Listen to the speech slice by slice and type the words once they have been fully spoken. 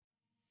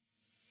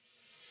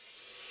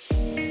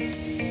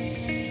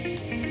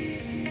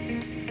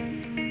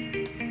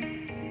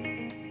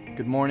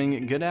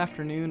morning, good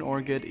afternoon,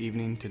 or good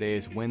evening. Today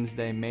is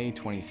Wednesday, May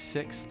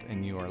 26th,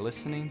 and you are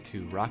listening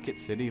to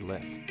Rocket City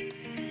Lift.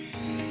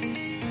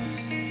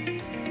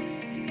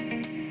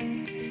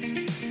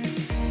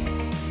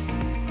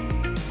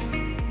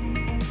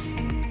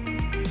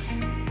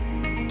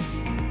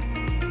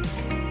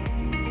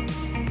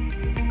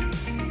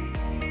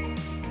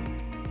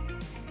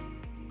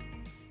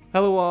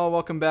 Hello all,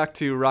 welcome back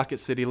to Rocket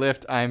City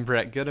Lift. I'm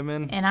Brett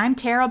Goodeman. And I'm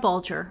Tara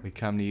Bulger. We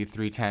come to you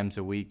 3 times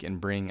a week and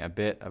bring a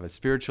bit of a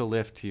spiritual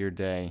lift to your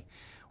day.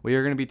 We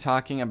are going to be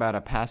talking about a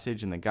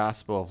passage in the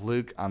Gospel of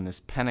Luke on this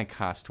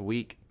Pentecost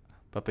week.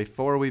 But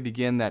before we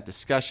begin that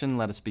discussion,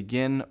 let us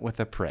begin with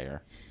a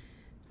prayer.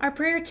 Our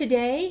prayer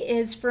today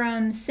is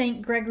from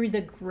St. Gregory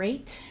the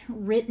Great,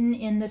 written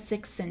in the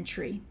 6th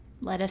century.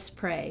 Let us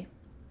pray.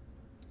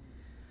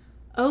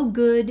 O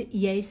good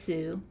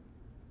Jesu,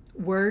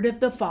 Word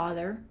of the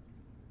Father,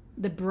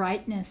 the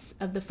brightness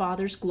of the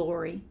Father's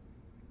glory,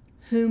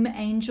 whom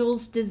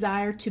angels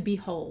desire to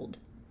behold,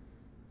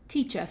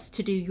 teach us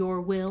to do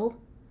your will,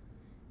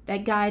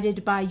 that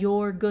guided by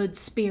your good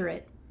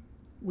Spirit,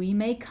 we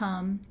may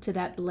come to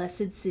that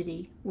blessed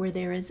city where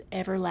there is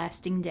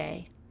everlasting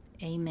day.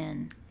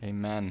 Amen.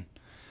 Amen.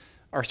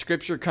 Our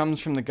scripture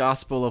comes from the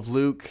Gospel of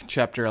Luke,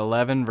 chapter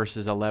 11,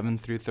 verses 11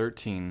 through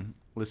 13.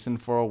 Listen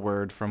for a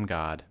word from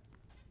God.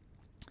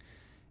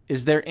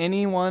 Is there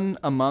anyone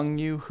among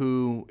you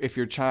who, if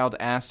your child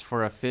asks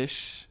for a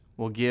fish,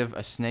 will give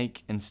a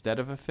snake instead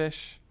of a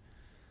fish?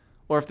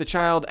 Or if the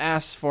child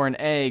asks for an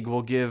egg,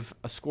 will give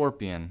a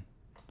scorpion?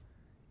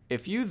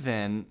 If you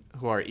then,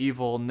 who are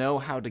evil, know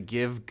how to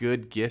give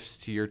good gifts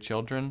to your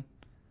children,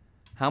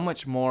 how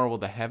much more will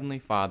the Heavenly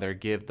Father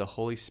give the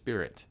Holy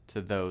Spirit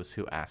to those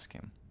who ask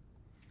Him?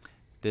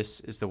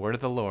 This is the word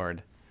of the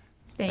Lord.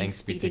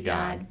 Thanks be to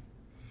God.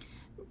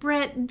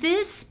 Brett,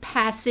 this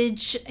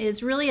passage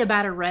is really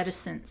about a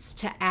reticence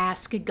to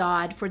ask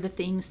God for the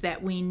things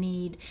that we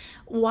need.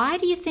 Why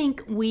do you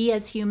think we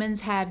as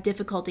humans have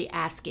difficulty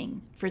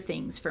asking for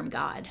things from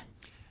God?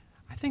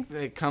 I think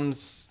that it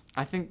comes,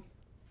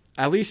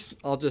 at least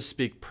I'll just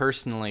speak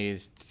personally,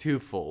 is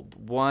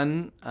twofold.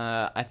 One,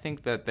 I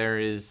think that there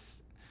is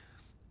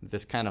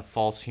this kind of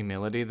false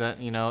humility that,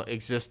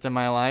 exists in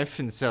my life.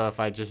 And so if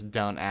I just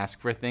don't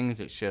ask for things,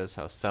 it shows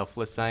how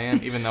selfless I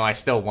am, even though I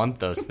still want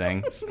those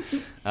things.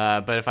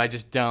 But if I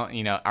just don't,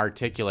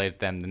 articulate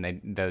them, then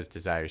those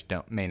desires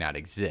may not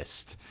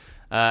exist.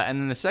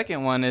 And then the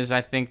second one is I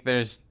think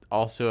there's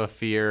also a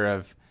fear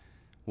of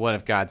what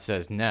if God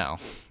says no?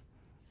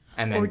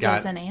 And then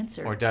doesn't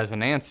answer. Or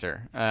doesn't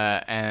answer.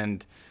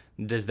 And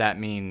does that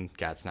mean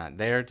God's not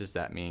there? Does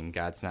that mean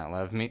God's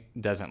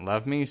doesn't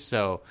love me?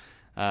 So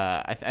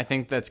I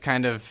think that's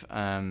kind of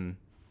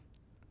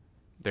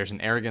there's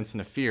an arrogance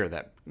and a fear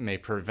that may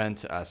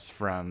prevent us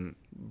from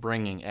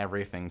bringing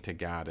everything to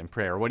God in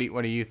prayer. What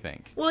do you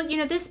think? Well,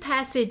 this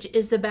passage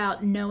is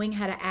about knowing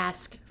how to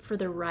ask for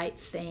the right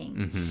thing.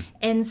 Mm-hmm.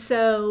 And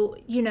so,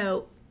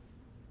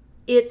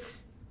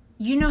 it's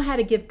how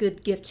to give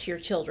good gifts to your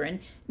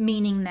children,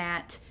 meaning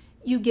that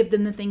you give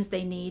them the things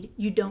they need.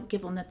 You don't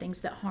give them the things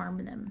that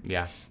harm them.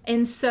 Yeah.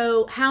 And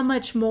so how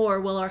much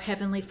more will our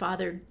Heavenly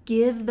Father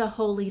give the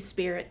Holy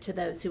Spirit to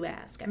those who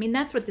ask? I mean,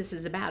 that's what this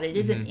is about. It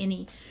isn't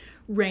any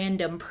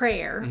random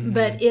prayer. Mm-hmm.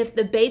 But if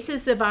the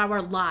basis of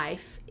our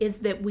life is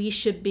that we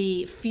should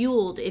be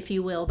fueled, if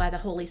you will, by the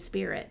Holy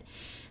Spirit,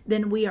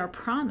 then we are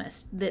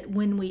promised that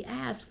when we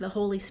ask, the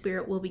Holy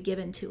Spirit will be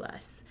given to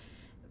us.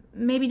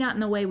 Maybe not in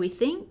the way we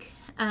think,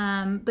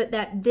 but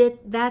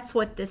that's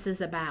what this is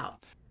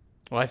about.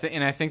 Well, I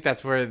think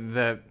that's where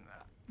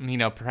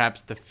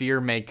perhaps the fear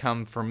may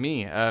come for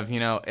me of,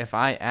 if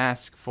I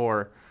ask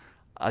for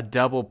a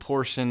double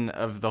portion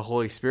of the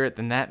Holy Spirit,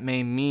 then that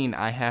may mean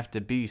I have to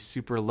be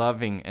super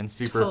loving and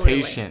super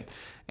patient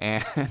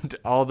and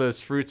all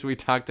those fruits we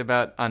talked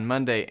about on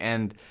Monday.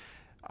 And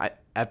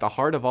at the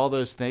heart of all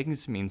those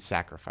things means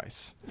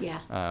sacrifice. Yeah.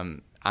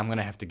 I'm going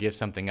to have to give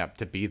something up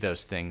to be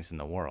those things in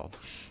the world.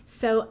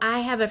 So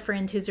I have a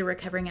friend who's a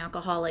recovering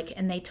alcoholic,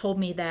 and they told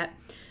me that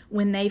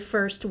when they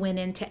first went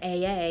into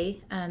AA,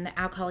 the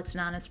Alcoholics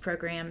Anonymous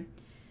program,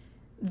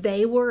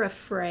 they were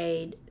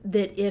afraid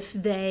that if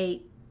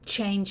they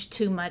changed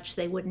too much,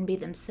 they wouldn't be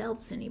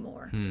themselves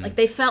anymore. Like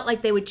they felt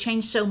like they would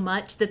change so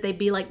much that they'd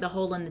be like the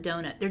hole in the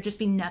donut. There'd just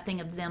be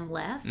nothing of them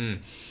left.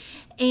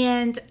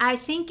 And I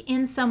think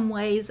in some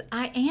ways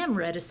I am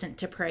reticent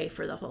to pray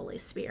for the Holy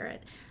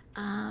Spirit.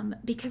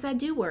 Because I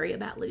do worry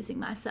about losing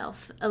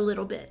myself a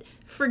little bit.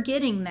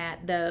 Forgetting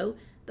that, though,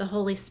 the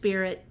Holy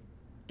Spirit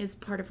is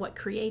part of what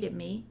created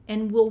me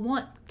and will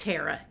want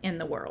Tara in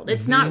the world.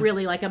 It's not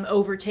really like I'm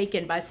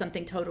overtaken by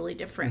something totally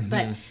different.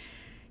 But,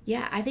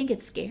 yeah, I think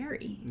it's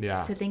scary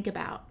to think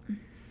about.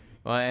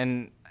 Well,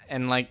 and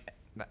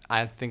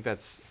I think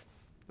that's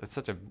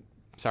such a...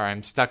 Sorry,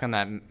 I'm stuck on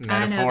that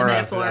metaphor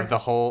of the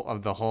hole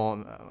of the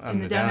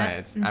donut.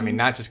 It's, I mean,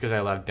 not just because I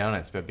love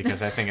donuts, but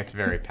because I think it's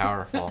very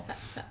powerful.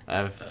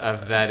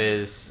 That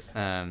is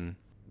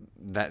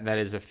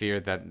a fear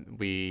that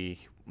we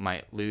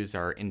might lose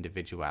our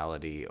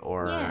individuality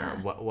or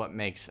what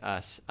makes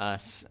us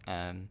us.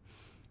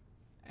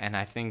 And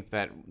I think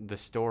that the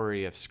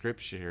story of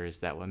Scripture is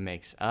that what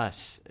makes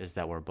us is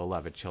that we're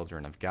beloved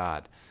children of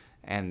God.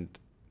 And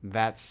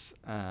that's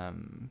a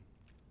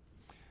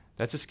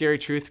scary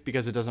truth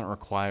because it doesn't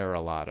require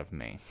a lot of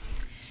me.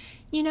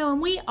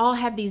 And we all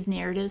have these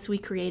narratives we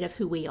create of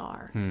who we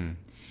are.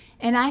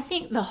 And I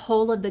think the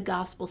whole of the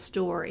gospel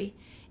story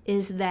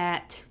is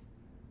that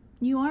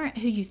you aren't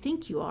who you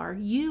think you are.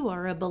 You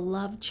are a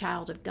beloved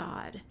child of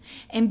God.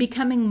 And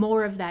becoming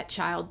more of that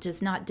child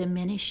does not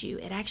diminish you.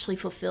 It actually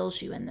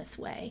fulfills you in this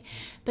way.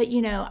 But,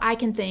 I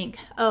can think,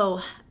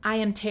 oh, I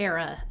am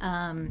Tara.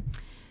 I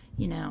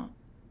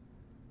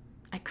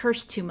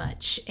curse too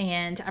much,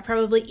 and I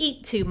probably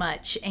eat too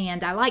much,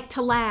 and I like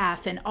to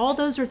laugh, and all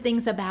those are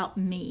things about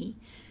me.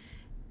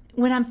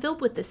 When I'm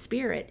filled with the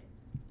Spirit,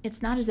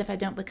 it's not as if I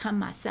don't become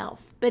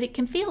myself, but it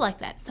can feel like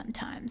that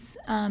sometimes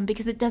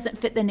because it doesn't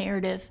fit the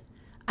narrative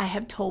I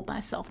have told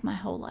myself my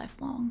whole life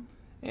long.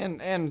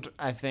 And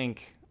I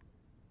think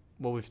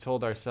what we've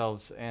told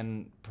ourselves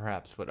and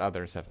perhaps what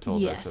others have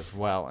told us as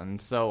well.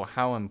 And so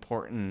how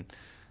important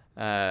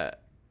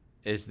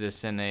is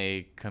this in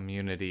a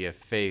community of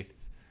faith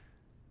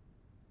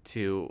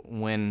to,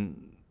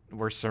 when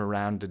we're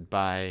surrounded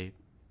by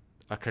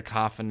a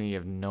cacophony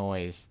of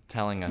noise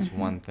telling us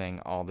one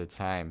thing all the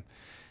time,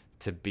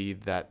 to be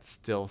that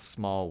still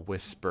small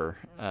whisper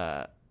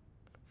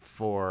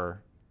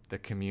for the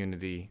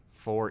community,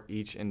 for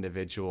each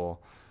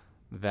individual,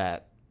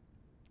 that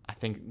I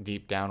think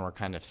deep down we're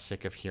kind of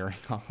sick of hearing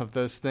all of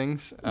those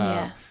things,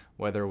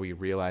 whether we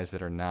realize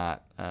it or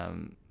not.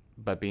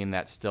 But being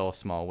that still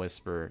small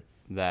whisper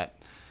that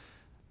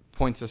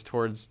points us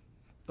towards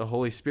the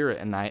Holy Spirit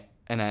and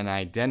an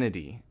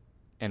identity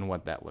and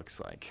what that looks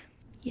like.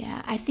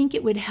 Yeah, I think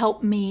it would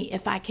help me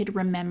if I could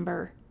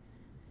remember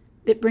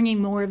that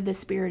bringing more of the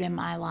Spirit in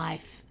my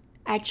life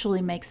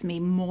actually makes me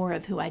more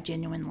of who I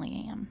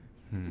genuinely am,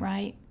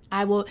 right?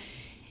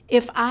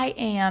 If I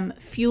am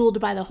fueled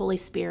by the Holy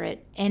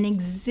Spirit and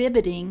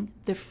exhibiting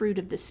the fruit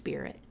of the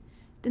Spirit,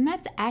 then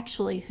that's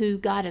actually who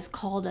God has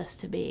called us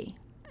to be.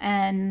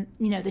 And,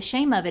 the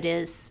shame of it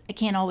is I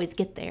can't always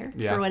get there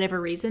for whatever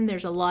reason.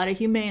 There's a lot of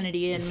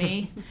humanity in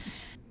me.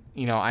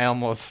 I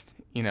almost,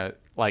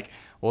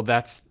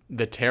 that's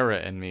the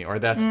Tara in me, or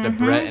that's the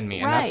Brett in me.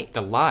 And that's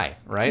the lie,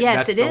 right?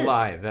 Yes, that's it is. the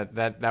lie.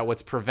 That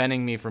what's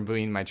preventing me from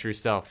being my true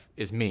self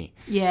is me.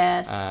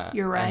 Yes,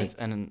 you're right.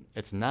 And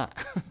it's not.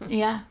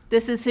 Yeah,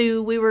 this is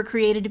who we were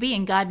created to be,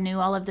 and God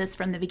knew all of this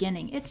from the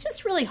beginning. It's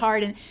just really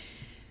hard, and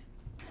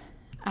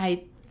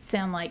I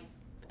sound like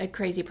a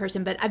crazy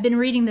person, but I've been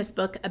reading this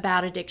book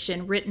about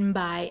addiction written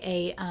by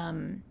a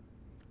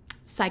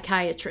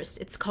psychiatrist.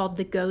 It's called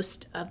The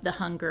Ghost of the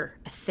Hunger,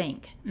 I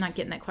think. I'm not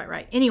getting that quite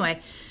right. Anyway,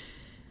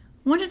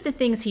 one of the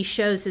things he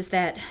shows is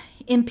that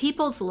in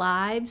people's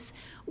lives,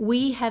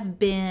 we have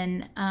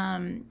been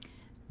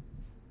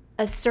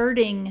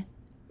asserting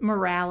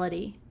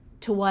morality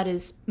to what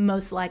is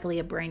most likely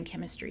a brain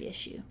chemistry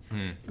issue,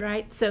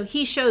 right? So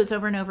he shows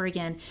over and over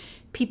again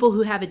people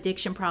who have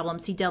addiction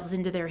problems. He delves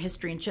into their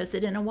history and shows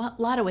that in a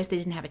lot of ways they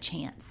didn't have a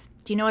chance.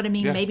 Do you know what I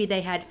mean? Yeah. Maybe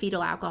they had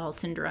fetal alcohol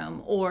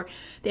syndrome, or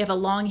they have a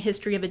long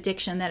history of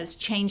addiction that has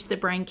changed the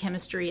brain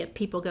chemistry of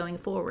people going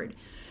forward.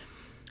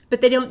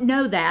 But they don't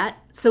know that.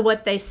 So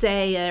what they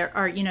say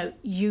are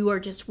you are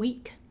just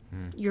weak.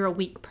 You're a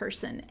weak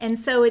person. And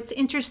so it's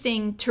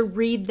interesting to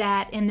read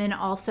that and then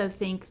also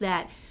think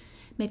that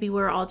maybe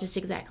we're all just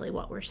exactly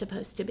what we're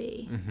supposed to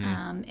be.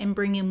 And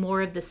bringing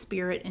more of the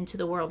Spirit into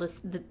the world is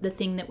the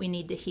thing that we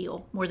need to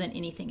heal more than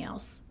anything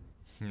else.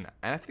 And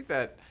I think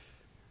that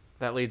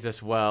leads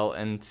us well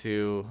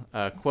into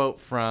a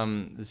quote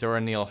from Zora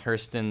Neale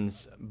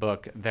Hurston's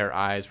book, Their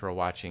Eyes Were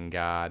Watching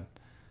God,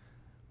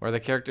 where the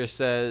character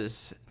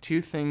says,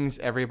 2 things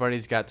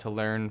everybody's got to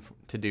learn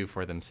to do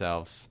for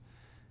themselves.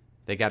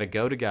 They got to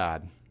go to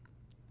God,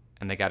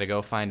 and they got to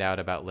go find out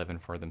about living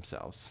for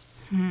themselves.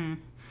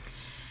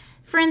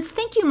 Friends,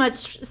 thank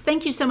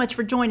you so much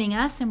for joining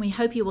us, and we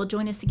hope you will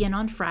join us again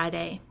on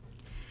Friday.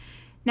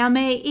 Now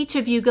may each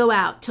of you go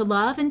out to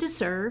love and to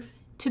serve,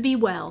 to be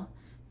well,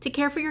 to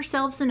care for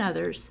yourselves and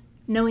others,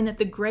 knowing that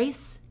the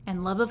grace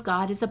and love of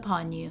God is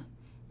upon you.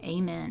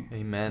 Amen.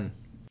 Amen.